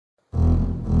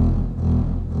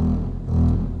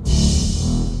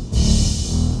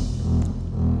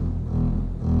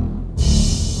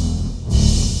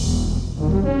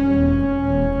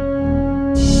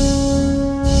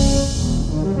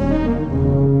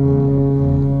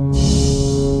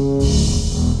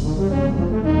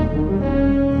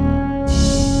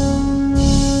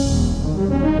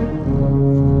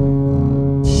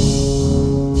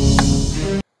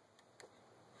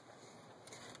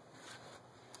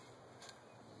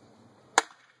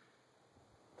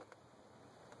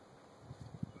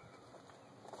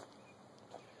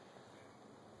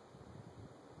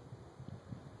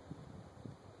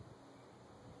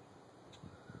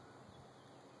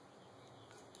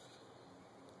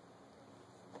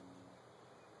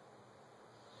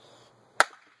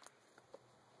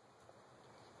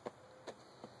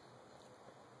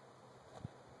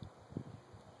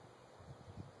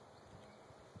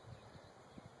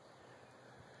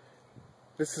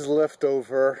This is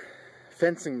leftover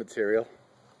fencing material.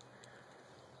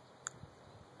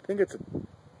 I think it's a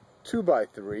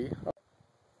 2x3.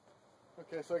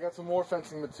 Okay, so I got some more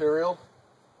fencing material.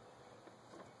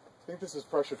 I think this is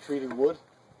pressure treated wood.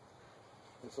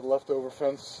 It's a leftover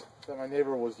fence that my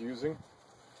neighbor was using.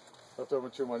 Leftover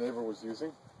material my neighbor was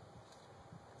using.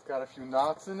 It's got a few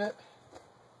knots in it.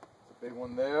 It's a big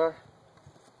one there.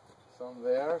 Some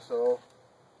there, so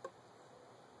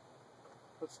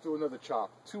let's do another chop.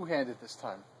 Two-handed this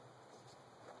time.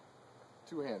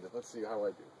 Two-handed. Let's see how I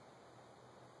do.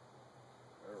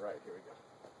 Alright, here we go.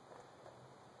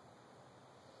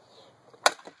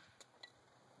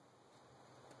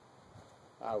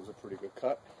 That was a pretty good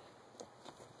cut.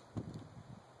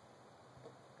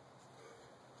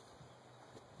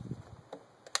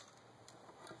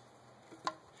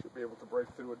 Should be able to break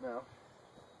through it now.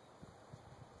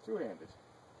 Two-handed.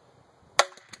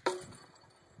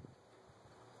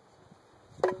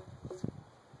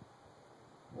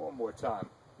 One more time.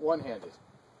 One-handed.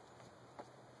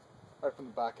 Right from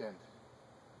the back end.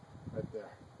 Right there.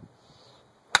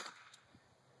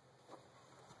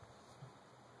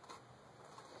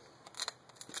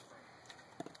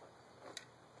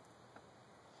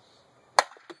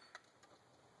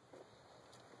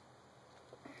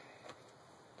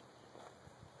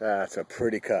 That's a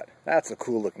pretty cut. That's a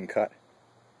cool looking cut.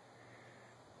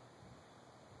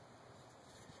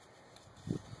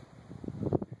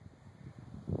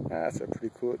 That's a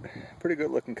pretty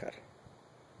good looking cut.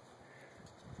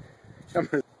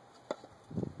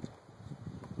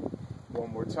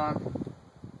 One more time.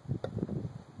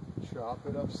 Chop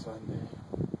it up Sunday.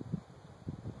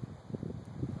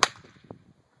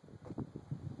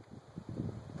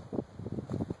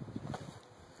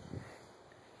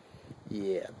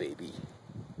 Yeah, baby.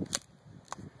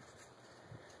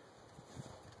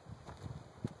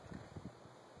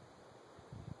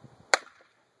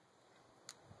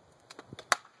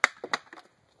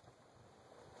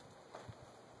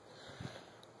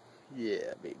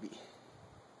 Yeah, baby.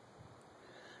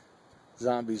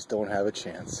 Zombies don't have a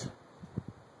chance.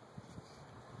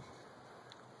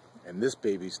 And this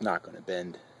baby's not going to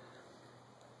bend.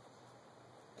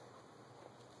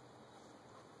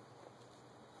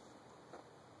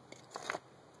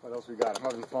 What else we got? I'm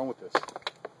having fun with this.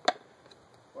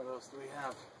 What else do we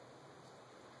have?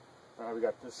 Alright, we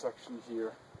got this section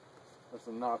here. There's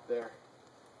a knot there.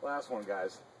 Last one,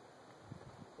 guys.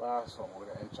 Last one. We're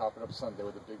going to end chopping up Sunday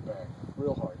with a big bang.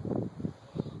 Real hard.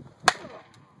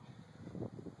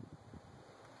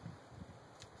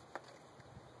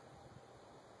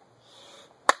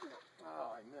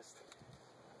 Oh, I missed.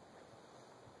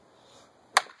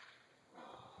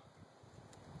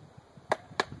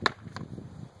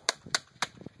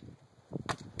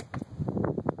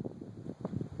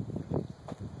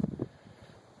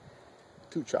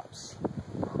 Two chops.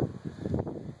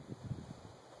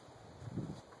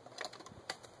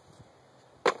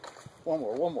 One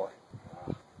more.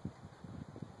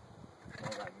 I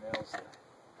got nails there.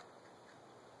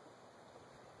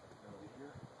 Over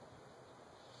here.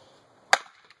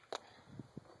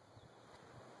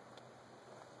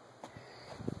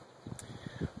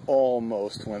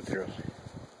 Almost went through.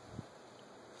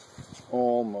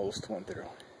 Almost went through.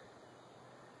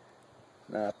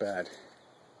 Not bad.